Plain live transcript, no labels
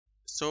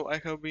So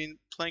I have been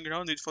playing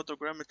around with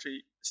photogrammetry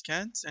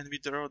scans and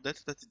with the raw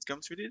data that it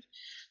comes with it.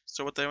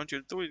 So what I want you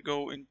to do is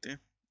go into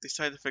the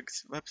side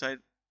effects website,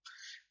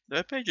 the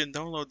webpage, and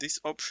download this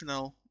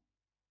optional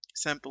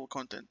sample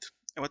content.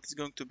 And what it's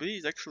going to be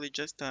is actually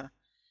just a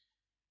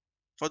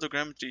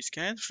photogrammetry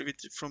scan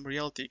from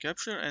reality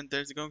capture, and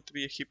there's going to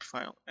be a HIP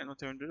file. And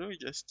what I want to do is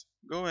just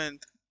go and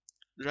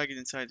drag it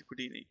inside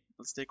Houdini.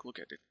 Let's take a look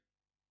at it.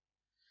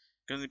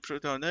 Gonna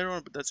put out an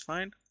error, but that's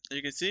fine. As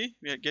you can see,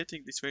 we are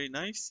getting this very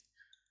nice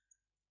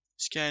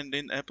scanned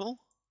in apple.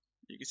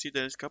 You can see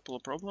there's a couple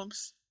of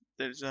problems.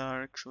 There's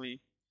actually,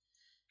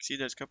 see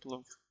there's a couple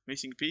of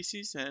missing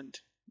pieces and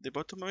the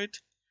bottom of it.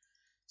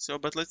 So,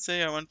 but let's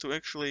say I want to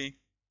actually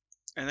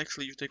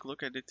you take a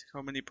look at it,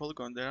 how many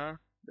polygons there are.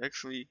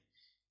 Actually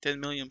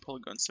 10 million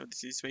polygons, so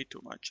this is way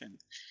too much. And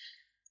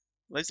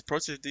let's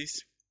process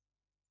this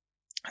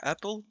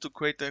apple to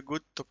create a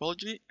good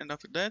topology, and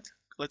after that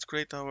let's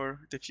create our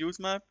diffuse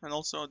map and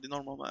also the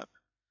normal map.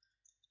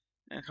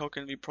 And how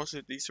can we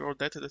process this raw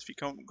data that we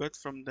got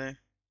from the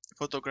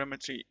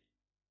photogrammetry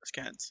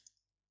scans?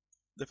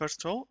 The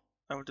first of all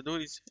I want to do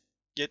is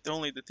get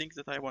only the things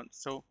that I want.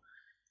 So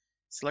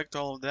select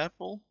all of the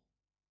apple.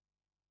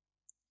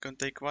 Can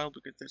take a while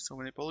because there's so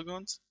many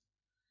polygons.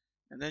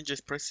 And then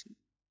just press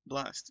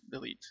blast,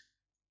 delete.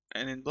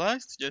 And in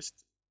blast, just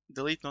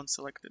delete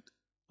non-selected,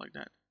 like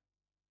that.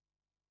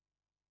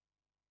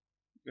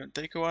 Gonna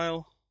take a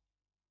while.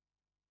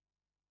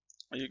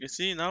 As you can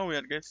see, now we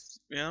have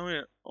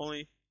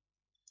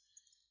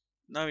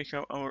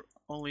our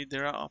only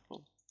the raw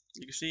apple.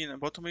 You can see in the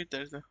bottom of it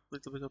there's a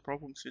little bit of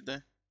problems with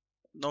the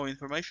no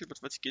information, but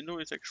what you can do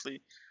is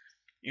actually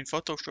in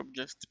Photoshop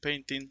just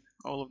paint in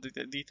all of the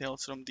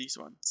details from this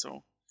one.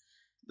 So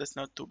that's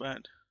not too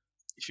bad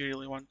if you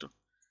really want to.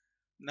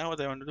 Now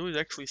what I want to do is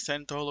actually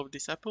send all of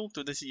this apple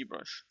to the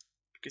Zbrush,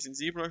 because in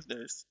Zbrush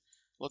there's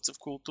lots of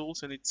cool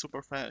tools and it's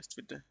super fast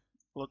with the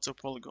lots of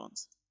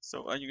polygons.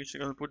 So I'm just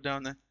gonna put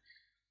down a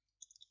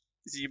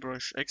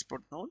Zbrush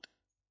export node,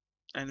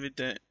 and with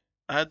the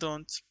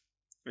add-ons,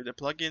 with the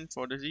plugin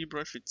for the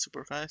Zbrush, it's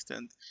super fast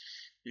and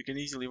you can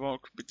easily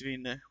walk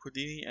between the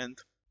Houdini and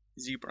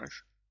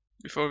Zbrush.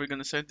 Before we're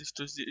gonna send this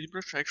to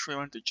Zbrush, I actually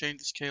want to change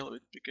the scale of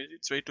it because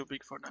it's way too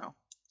big for now.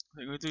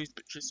 What I'm gonna do is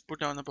just put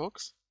down a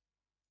box,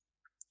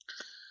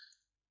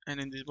 and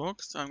in this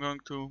box I'm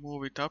going to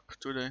move it up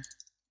to the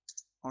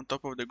on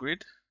top of the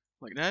grid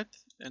like that,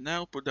 and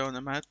now put down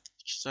a match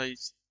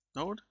size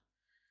node.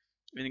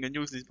 We're gonna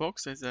use this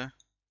box as a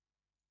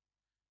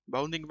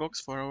bounding box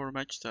for our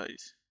match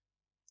size.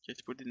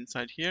 Just put it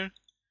inside here,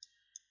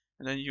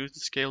 and then use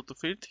the scale to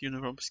fit,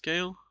 uniform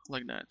scale,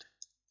 like that.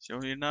 So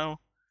we're now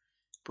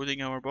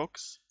putting our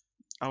box,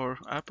 our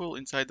apple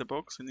inside the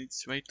box, and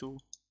it's way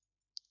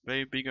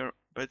bigger,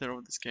 better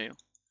of the scale.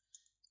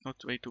 Not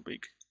way too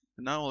big.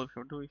 And now all we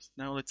have to do is,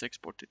 now let's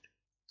export it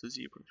to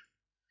Zbrush.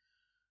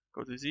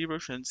 Go to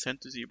Zbrush and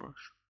send to Zbrush.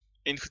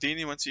 In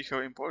Houdini, once we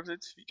have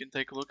imported, we can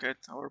take a look at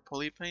our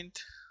poly paint.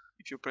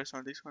 If you press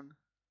on this one,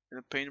 and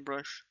a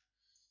paintbrush,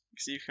 you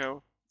see you have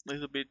a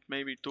little bit,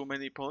 maybe too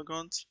many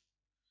polygons.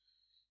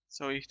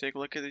 So if you take a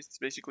look at it, it's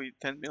basically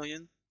 10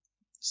 million.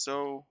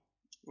 So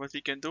what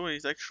we can do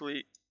is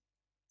actually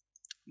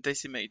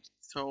decimate.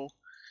 So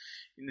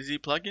in the Z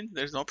plugin,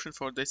 there's an option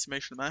for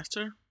decimation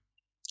master.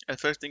 And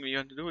first thing we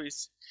want to do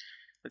is,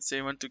 let's say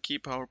we want to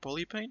keep our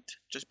poly paint.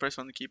 Just press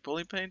on the keep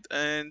poly paint,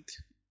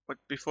 but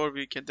before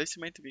we can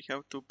decimate, we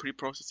have to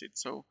pre-process it.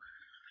 So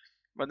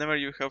whenever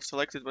you have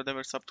selected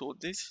whatever subtool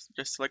it is,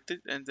 just select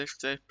it and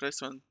just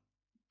press on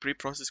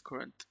pre-process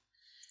current,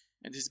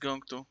 and it's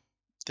going to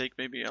take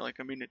maybe like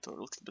a minute or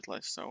a little bit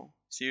less. So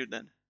see you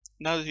then.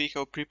 Now that we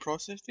have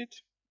pre-processed it,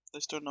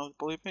 let's turn off the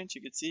poly paint.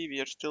 You can see we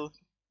are still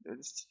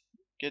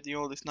getting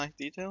all this nice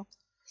detail,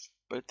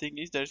 but the thing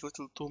is there's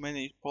little too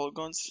many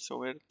polygons, so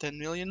we're 10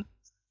 million.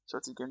 So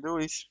what you can do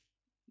is,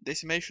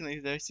 decimation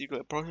is basically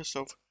a process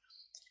of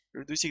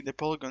reducing the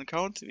polygon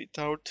count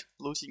without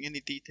losing any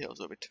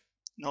details of it.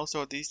 And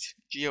also this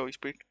geo is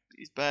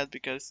bad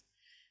because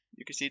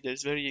you can see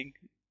there's varying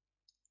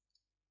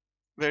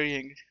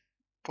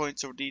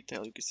points of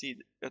detail. You can see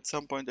at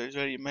some point there's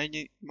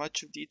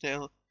much of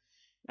detail,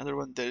 another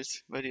one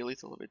there's very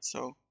little of it.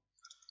 So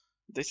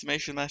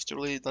decimation master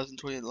really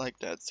doesn't really like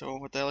that. So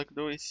what I like to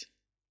do is,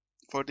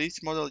 for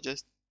this model,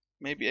 just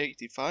maybe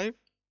 85,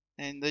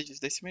 and they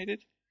just decimate it.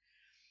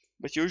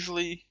 But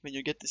usually when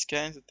you get the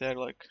scans that they're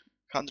like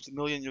 100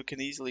 million, you can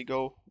easily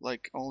go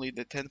like only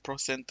the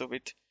 10% of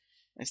it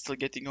and still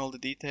getting all the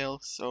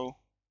details. So,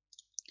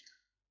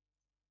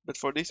 but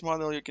for this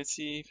model, you can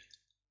see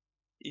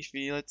if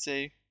we, let's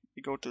say,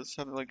 we go to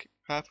something like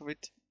half of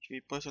it, if we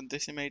press on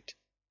decimate,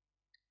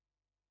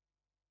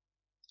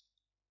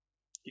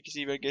 you can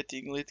see we're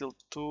getting little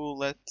too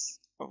less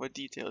of a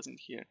details in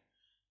here.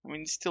 I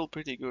mean, it's still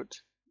pretty good.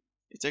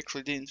 It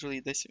actually didn't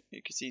really decimate.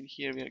 You can see in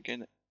here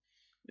we're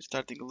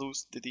starting to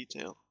lose the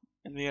detail,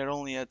 and we are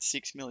only at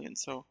 6 million.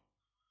 So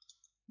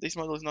this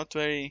model is not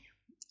very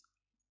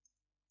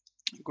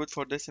good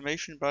for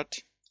decimation, but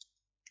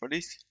for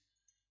this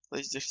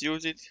Let's just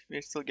use it.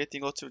 We're still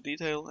getting lots of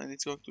detail and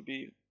it's going to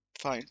be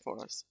fine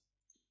for us.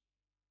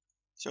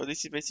 So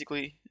this is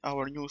basically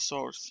our new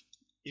source.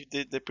 If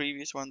the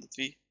previous one that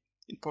we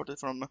imported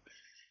from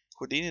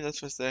Houdini,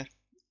 that was the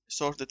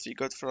source that we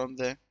got from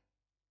the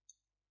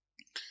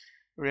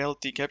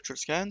reality capture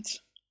scans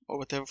or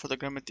whatever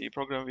photogrammetry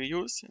program we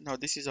use. Now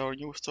this is our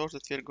new source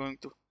that we are going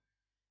to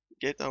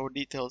get our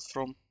details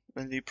from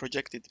when we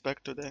project it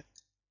back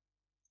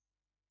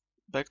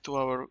to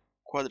our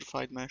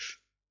quadrified mesh.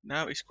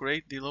 Now is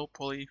create the low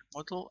poly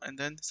model and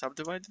then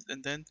subdivide it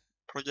and then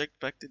project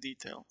back the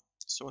detail.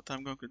 So what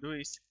I'm going to do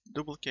is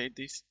duplicate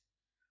this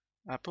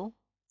apple.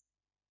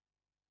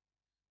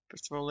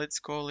 First of all, let's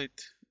call it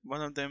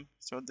one of them.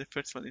 So the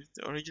first one is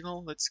the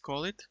original. Let's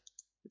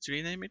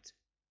rename it,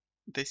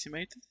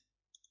 decimate it.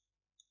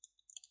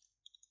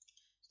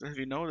 So that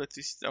we know that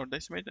this is our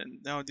decimate,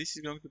 and now this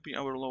is going to be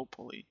our low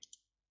poly.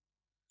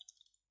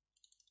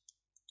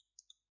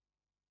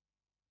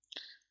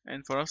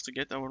 And for us to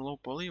get our low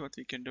poly, what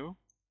we can do,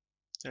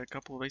 there are a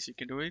couple of ways you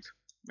can do it.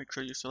 Make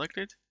sure you select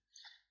it.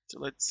 So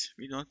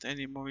we do not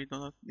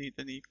need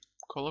any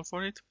color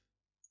for it.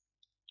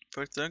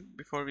 First thing,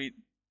 before we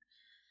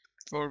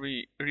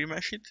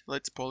remesh it,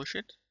 let's polish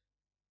it.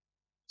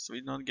 So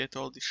we don't get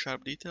all these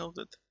sharp details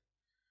that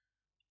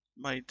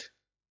might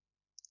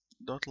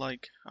not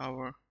like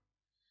our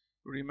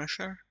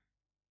remesher.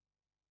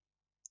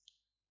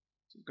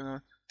 So we're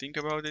gonna think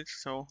about it.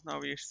 So now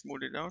we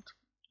smooth it out.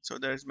 So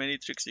there's many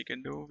tricks you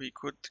can do. We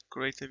could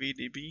create a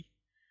VDB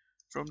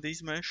from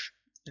this mesh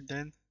and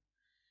then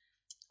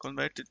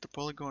convert it to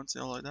polygons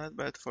and all like that.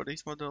 But for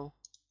this model,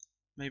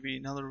 maybe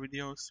in other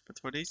videos. But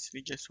for this,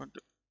 we just want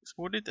to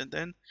smooth it and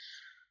then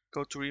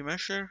go to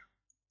remesher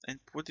and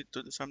put it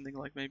to something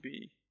like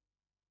maybe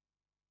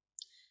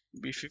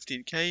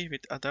 15K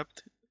with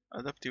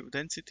adaptive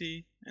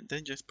density, and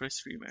then just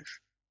press remesh.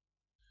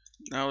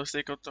 Now let's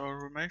take out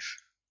our remesh.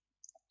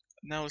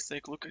 Now let's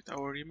take a look at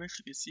our remesh.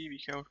 You can see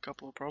we have a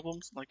couple of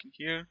problems, like in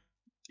here,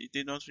 it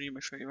did not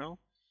remesh very well.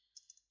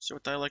 So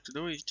what I like to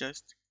do is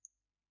just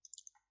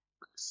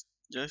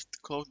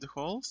close the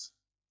holes.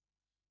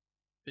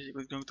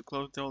 Basically, it's going to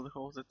close all the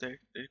holes that they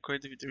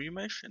created with the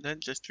remesh, and then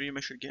just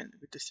remesh again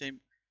with the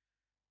same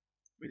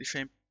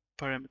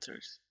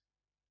parameters.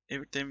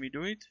 Every time we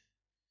do it,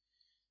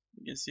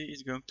 you can see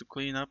it's going to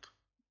clean up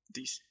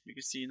this. You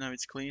can see now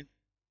it's clean.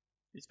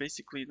 It's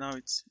basically now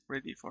it's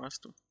ready for us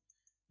to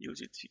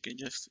use it. You can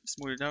just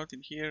smooth it out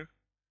in here,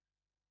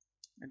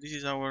 and this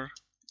is our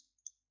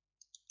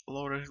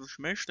low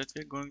resolution mesh that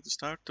we're going to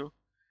start to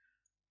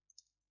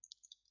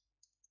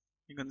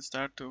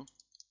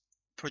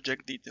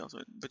project details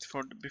with. But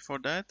before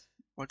that,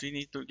 what we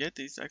need to get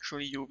is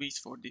actually UVs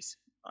for this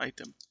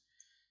item.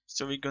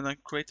 So we're gonna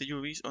create the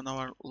UVs on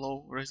our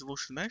low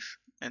resolution mesh,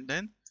 and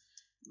then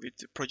with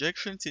the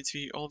projection, since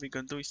all we're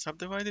gonna do is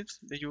subdivide it,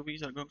 the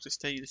UVs are going to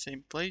stay in the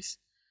same place.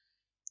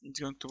 It's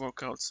going to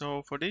work out.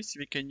 So for this,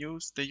 we can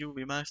use the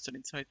UV master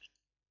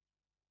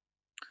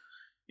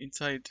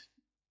inside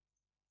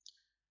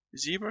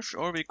Zbrush,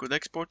 or we could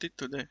export it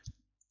to the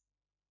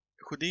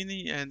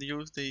Houdini and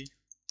use the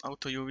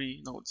auto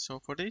UV node. So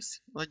for this,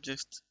 let's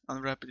just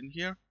unwrap it in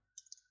here.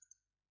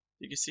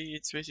 You can see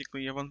it's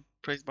basically a one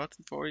press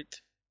button for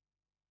it.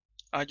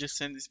 I just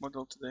send this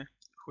model to the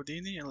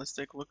Houdini, and let's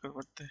take a look at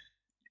what the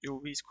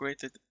UVs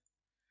created.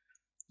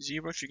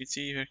 Zbrush, you can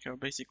see here have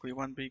basically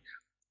one big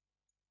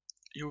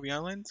UV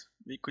island.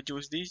 We could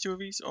use these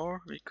UVs,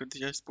 or we could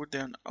just put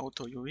down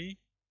auto UV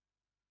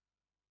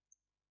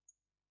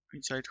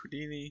inside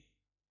Houdini.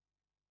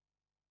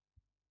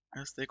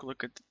 Let's take a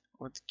look at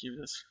what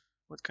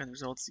kind of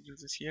results it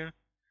gives us here.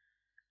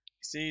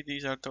 You see,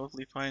 these are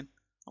totally fine.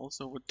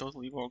 Also would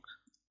totally work.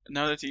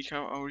 Now that we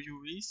have our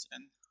UVs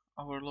and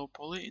our low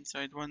poly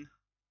inside one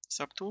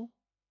subtool,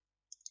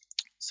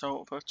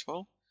 so first of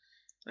all,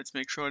 let's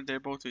make sure they're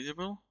both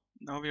visible.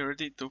 Now we're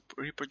ready to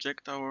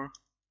reproject our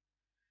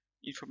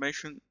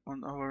information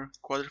on our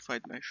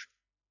quadrified mesh.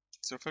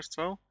 So first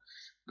of all,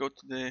 go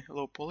to the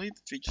low poly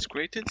that we just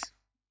created,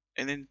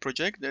 and then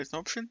project. There's an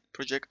option,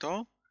 project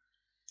all,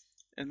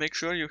 and make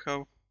sure you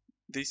have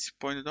this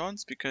pointed on,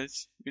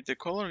 because with the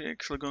color you're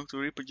actually going to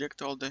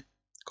reproject all the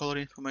color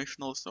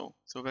information also,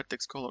 so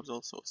vertex colors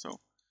also. So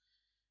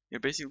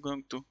you're basically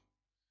going to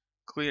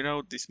clear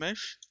out this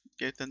mesh,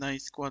 get a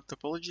nice quad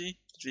topology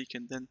that we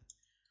can then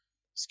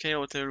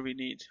scale whatever we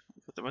need,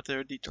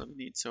 whatever detail we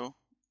need. So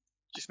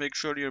just make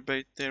sure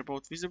they're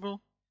both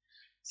visible,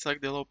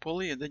 select the low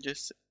poly, and then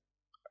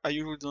I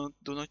usually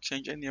do not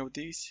change any of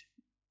these.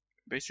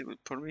 Basically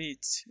for me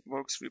it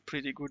works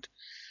pretty good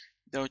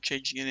without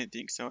changing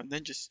anything. So and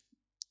then just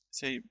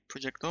say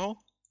project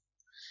all.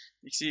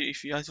 You see,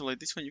 if you isolate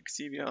this one, you can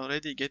see we are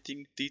already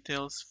getting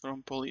details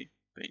from poly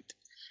paint.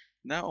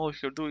 Now all we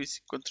have to do is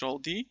Control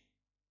D.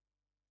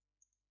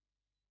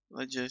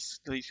 Let's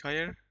just delete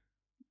higher.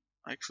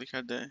 I actually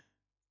had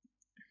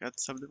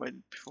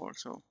subdivided before,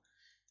 so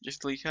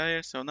just delete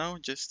higher. So now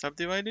just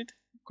subdivide it,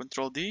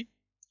 Control D,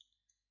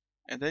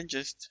 and then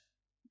just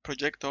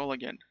project all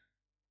again.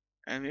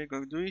 And we're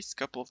going to do this a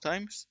couple of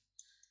times.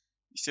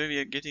 So we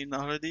are getting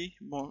already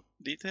more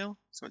detail,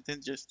 so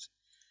then just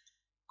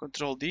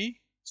Control D,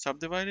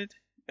 subdivide it,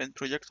 and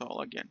project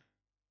all again.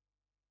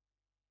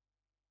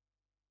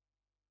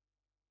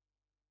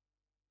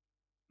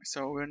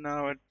 So we're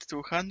now at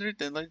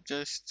 200, and let's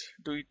just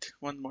do it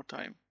one more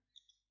time.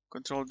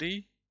 Control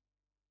D,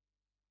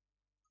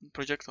 and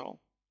project all.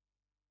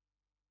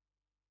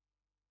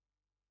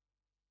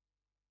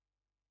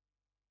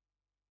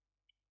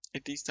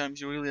 At these times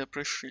you really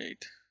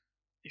appreciate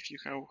if you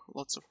have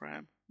lots of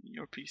RAM in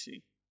your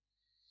PC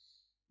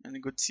and a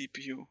good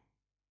CPU.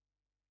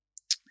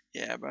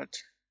 Yeah, but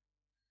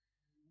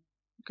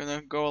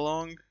gonna go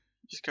along,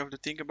 just have to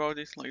think about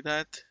it like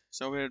that.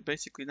 So we're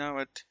basically now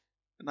at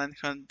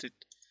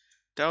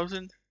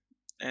 900,000,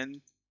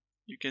 and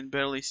you can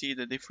barely see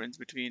the difference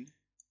between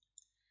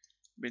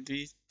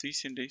this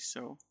and this.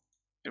 So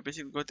you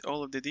basically got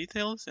all of the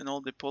details and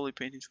all the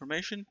polypaint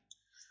information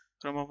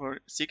from over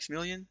 6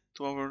 million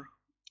to over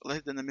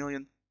less than a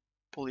million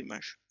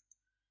polymesh.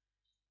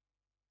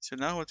 So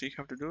now what we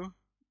have to do,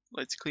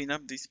 let's clean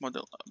up this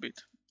model a bit.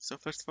 So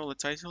first of all,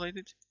 let's isolate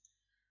it.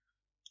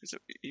 So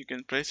you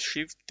can press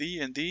Shift D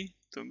and D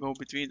to go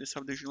between the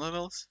subdivision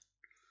levels.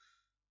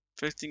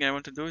 First thing I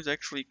want to do is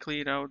actually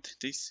clear out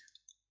this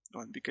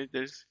one because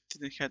there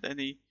didn't have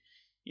any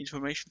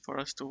information for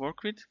us to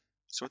work with.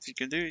 So what we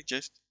can do is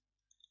just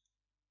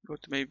go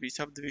to maybe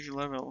subdivision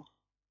level.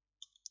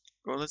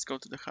 Let's go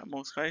to the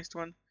most highest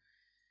one.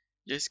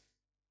 Just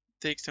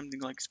take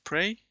something like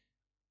spray.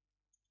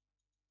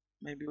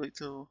 Maybe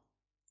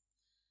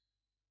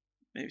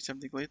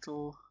something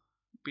little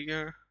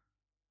bigger.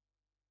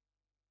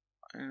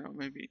 I don't know,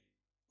 maybe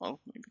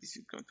this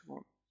is going to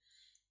work.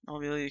 All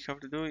we really have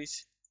to do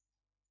is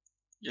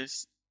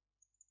just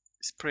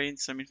spray in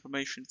some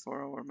information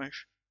for our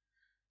mesh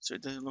so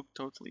it doesn't look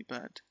totally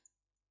bad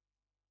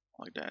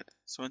like that.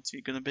 So once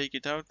we're gonna bake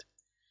it out,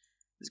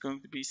 there's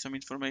going to be some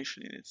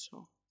information in it,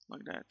 so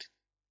like that.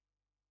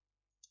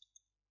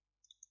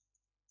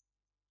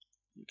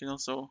 You can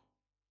also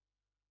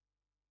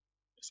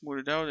smooth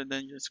it out and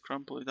then just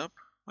crumple it up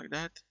like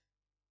that.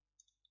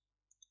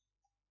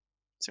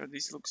 So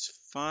this looks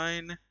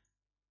fine.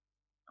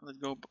 Let's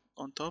go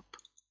on top.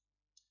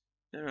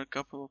 There are a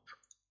couple of,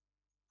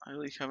 I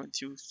really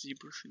haven't used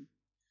ZBrush in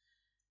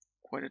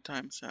quite a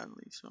time,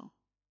 sadly, so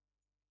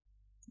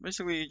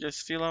basically you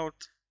just fill out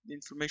the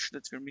information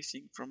that we're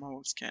missing from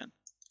our scan.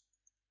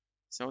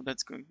 So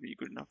that's going to be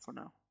good enough for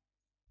now.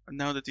 And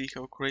now that we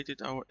have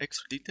created our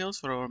extra details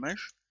for our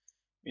mesh,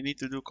 we need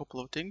to do a couple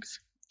of things.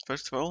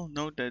 First of all,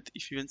 note that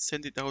if you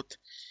send it out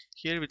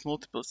here with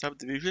multiple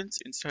subdivisions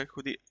inside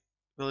Houdini,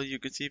 well, you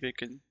can see we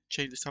can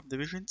change the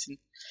subdivisions.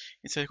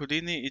 Inside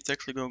Houdini, it's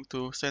actually going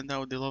to send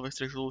out the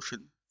lowest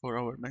resolution for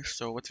our mesh.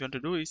 So what we want to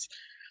do is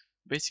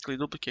basically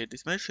duplicate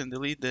this mesh and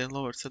delete the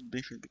lower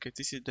subdivision because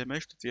this is the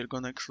mesh that we are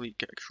going to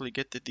actually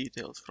get the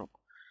details from.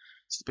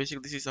 So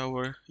basically this is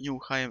our new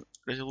high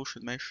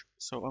resolution mesh.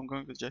 So I'm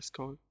going to just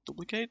go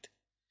duplicate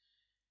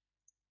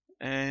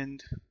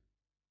and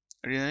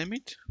rename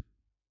it.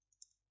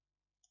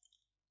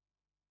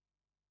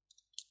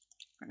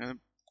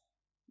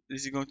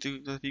 This is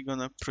that we're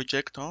gonna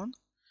project on,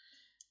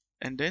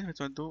 and then what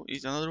we're gonna do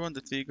is another one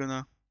that we're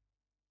gonna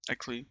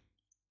actually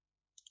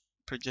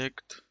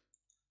project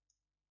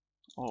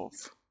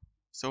off.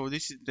 So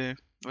this is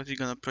what we're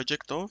gonna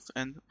project off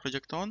and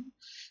project on.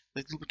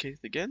 Let's duplicate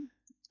it again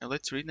and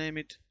let's rename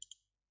it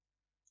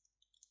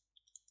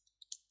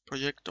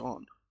project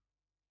on.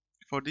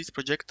 For this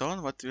project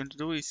on, what we want to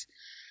do is,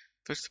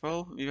 first of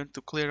all, we want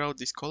to clear out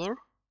this color.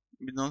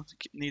 We don't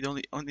need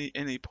only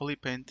any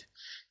polypaint.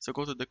 So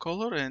go to the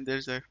color and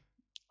there's a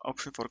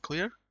option for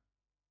clear.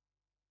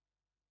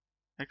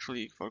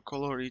 Actually, for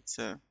color it's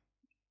a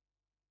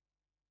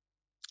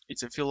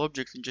fill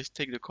object and just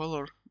take the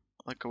color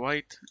like a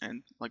white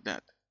and like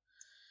that.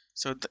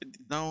 So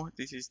now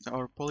this is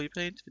our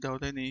polypaint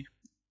without any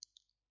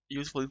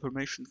useful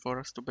information for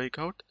us to bake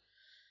out.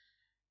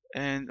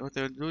 And what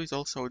I'll do is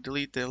also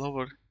delete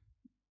lower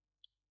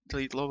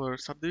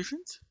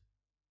subdivisions.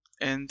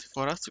 And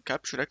for us to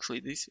capture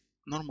actually this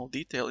normal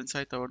detail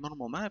inside our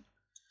normal map,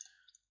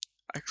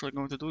 actually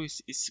going to do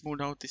is smooth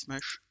out this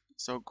mesh.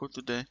 So go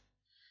to the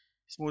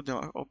smooth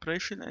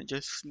operation and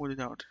just smooth it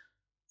out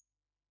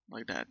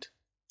like that.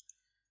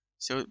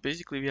 So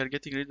basically we are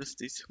getting rid of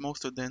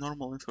most of the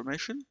normal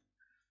information,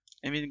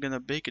 and we're gonna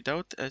bake it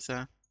out as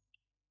a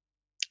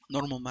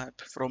normal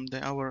map from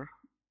our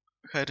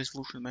high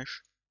resolution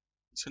mesh.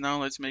 So now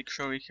let's make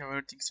sure we have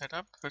everything set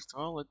up. First of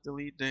all, let's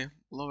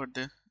lower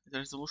the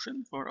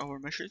resolution for our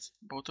meshes,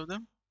 both of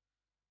them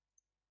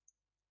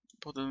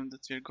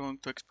that we're going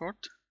to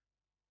export,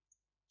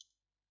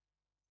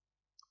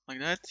 like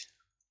that.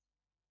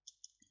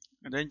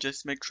 And then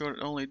just make sure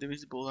only the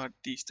visible are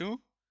these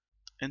two,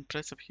 and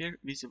press up here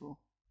visible.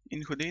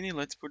 In Houdini,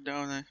 let's put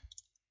down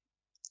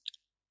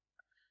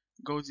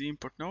go to the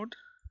import node.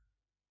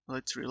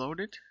 Let's reload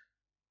it,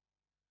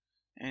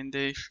 and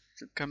they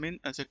should come in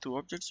as two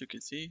objects. You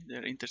can see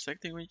they're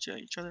intersecting with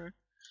each other.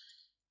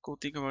 Cool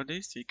thing about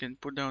this, you can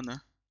put down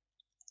a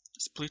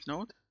split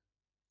node,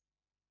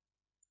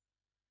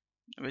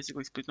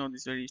 Basically, split node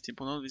is very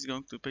simple node. It's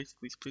going to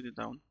basically split it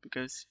down,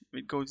 because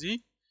with Go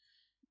Z,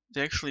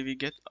 we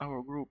get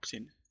our groups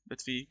in, but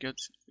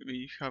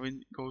we have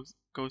in Go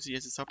Z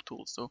as a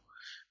subtool. So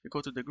we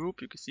go to the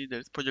group, you can see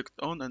there's project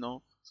on and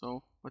off.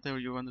 So whatever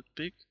you want to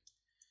pick,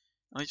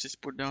 let's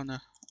just put down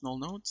all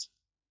nodes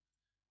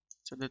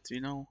so that we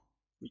know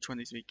which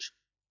one is which.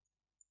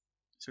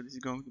 So this is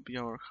going to be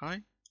our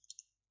high.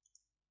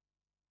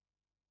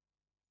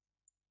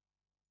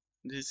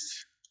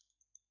 This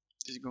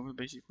is going to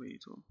basically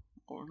to,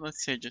 or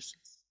let's say just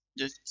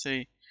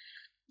say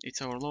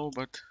it's our low,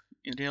 but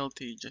in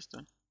reality just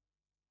a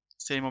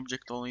same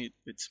object only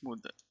with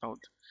smoothed out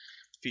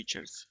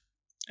features.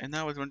 And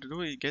now what we want to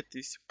do is get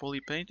this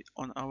poly paint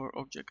on our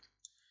object.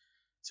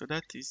 So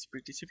that is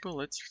pretty simple.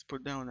 Let's just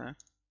put down a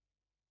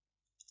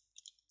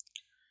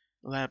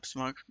labs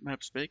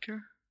maps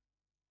baker.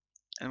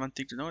 And one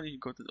thing to note, if you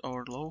go to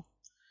our low,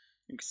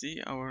 you can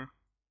see our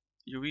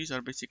UVs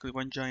are basically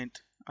one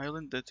giant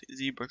island that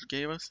Zbrush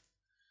gave us.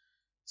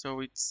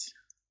 So it's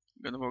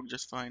gonna work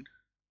just fine.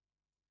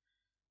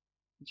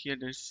 Here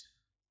there's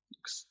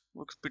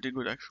looks pretty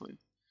good actually.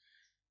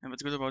 And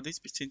what's good about this,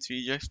 since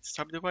we just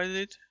subdivided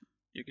it,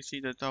 you can see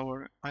that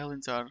our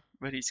islands are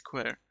very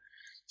square.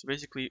 So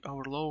basically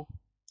our low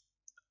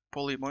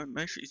poly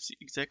mesh is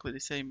exactly the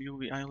same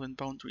UV island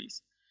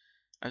boundaries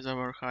as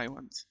our high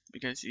ones,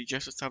 because it's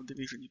just a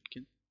subdivision.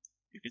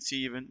 You can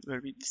see even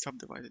where we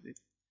subdivided it.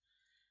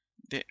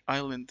 The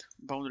island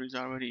boundaries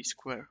are very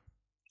square.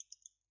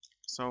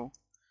 So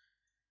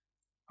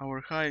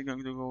our high is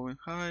going to go in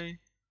high,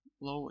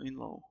 low in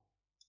low.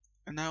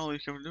 And now all we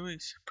have to do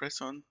is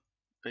press on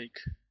bake.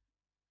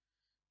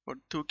 For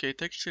 2K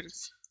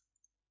textures,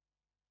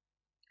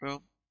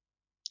 well,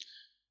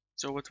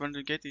 so what we want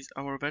to get is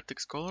our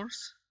vertex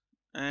colors,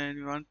 and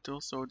we want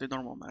also the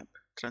normal map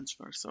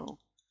transfer. So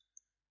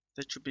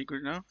that should be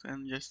good enough,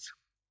 and just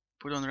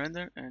put on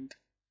render, and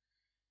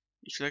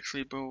it should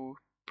actually go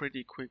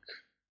pretty quick.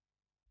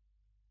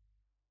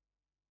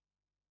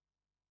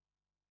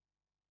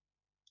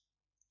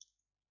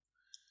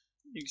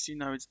 You can see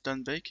now it's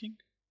done baking.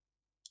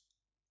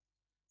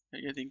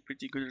 We're getting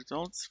pretty good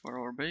results for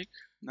our bake.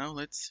 Now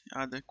let's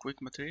add a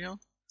quick material.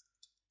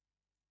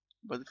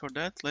 But for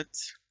that,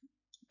 let's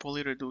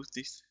poly reduce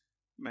this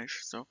mesh.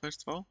 So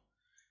first of all,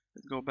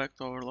 let's go back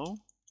to our low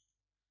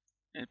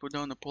and put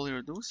down a poly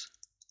reduce.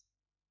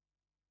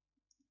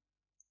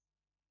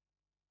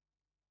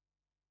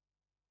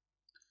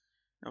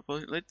 Now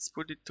let's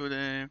put it to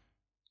the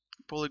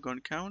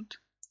polygon count,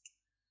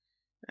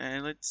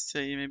 and let's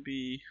say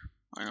maybe,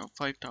 I don't know,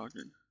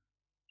 5,000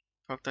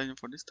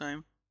 for this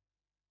time.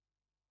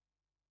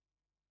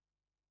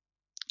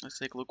 Let's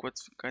take a look what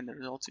kind of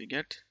results we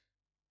get.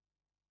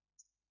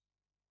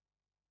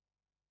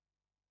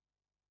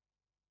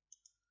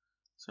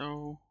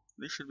 So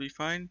this should be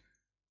fine.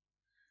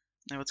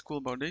 Now what's cool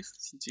about this,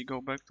 since you go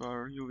back to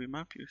our UV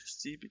map, you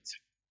see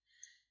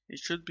it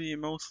should be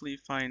mostly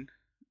fine,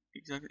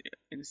 exactly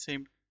in the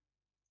same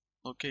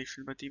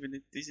location, but even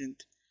if it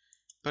isn't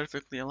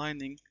perfectly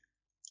aligning,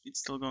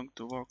 it's still going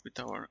to work with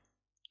our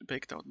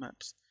baked out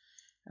maps.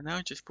 And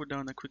now just put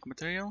down a quick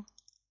material.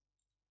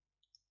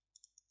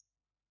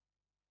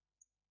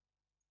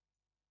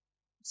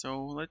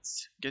 So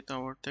let's get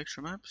our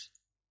texture maps.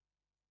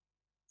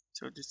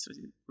 So this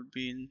would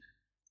be in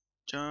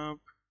job,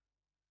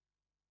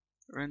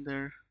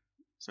 render.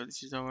 So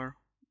this is our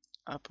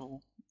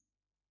Apple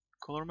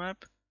color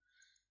map.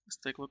 Let's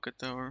take a look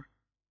at our,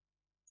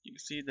 you can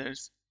see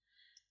there's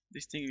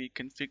this thing we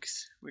can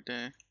fix with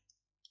the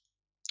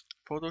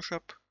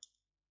Photoshop,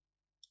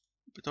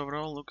 but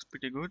overall looks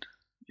pretty good.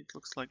 It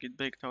looks like it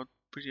baked out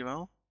pretty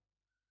well.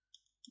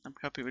 I'm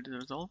happy with the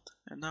result.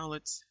 And now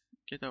let's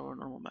get our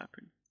normal map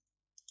in.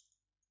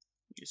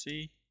 You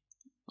see,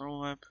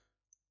 normal map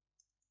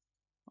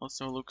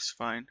also looks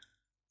fine.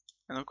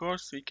 And of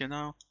course we can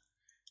now,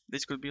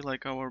 this could be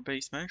like our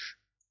base mesh.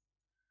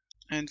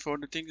 And for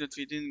the things that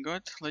we didn't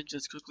got, let's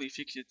just quickly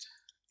fix it,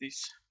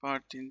 this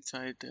part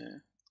inside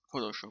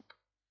Photoshop.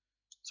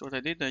 So what I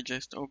did, I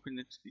just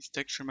opened this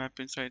texture map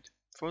inside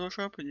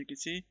Photoshop, and you can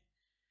see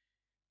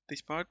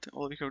this part.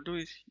 All we have to do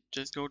is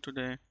just go to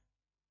the,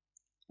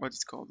 what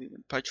is called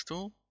even, patch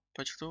tool,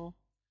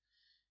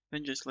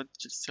 then let's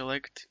just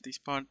select this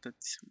part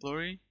that's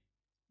blurry,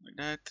 like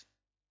that.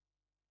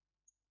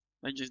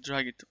 Let's just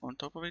drag it on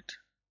top of it,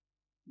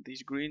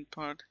 this green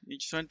part. You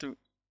just want to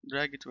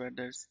drag it where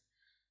there's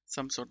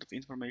some sort of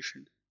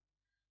information,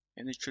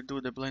 and it should do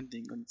the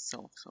blending on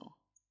itself. So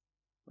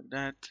like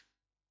that.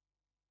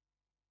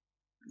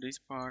 This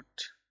part,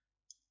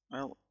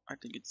 well, I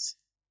think it's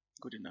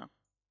good enough,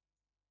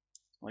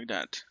 like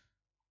that.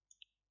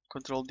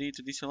 Control D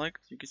to deselect.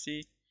 You can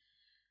see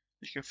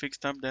you have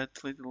fixed up that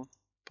little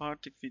part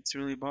if it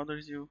really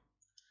bothers you.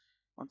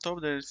 On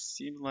top there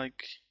seems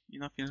like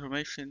enough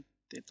information.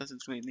 It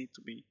doesn't really need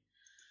to be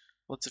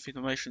lots of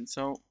information.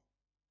 So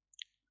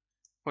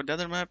for the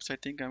other maps, I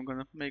think I'm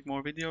gonna make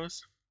more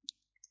videos.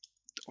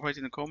 Write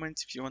in the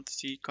comments if you want to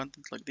see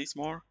content like this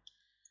more.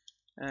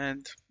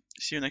 And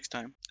see you next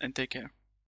time, and take care.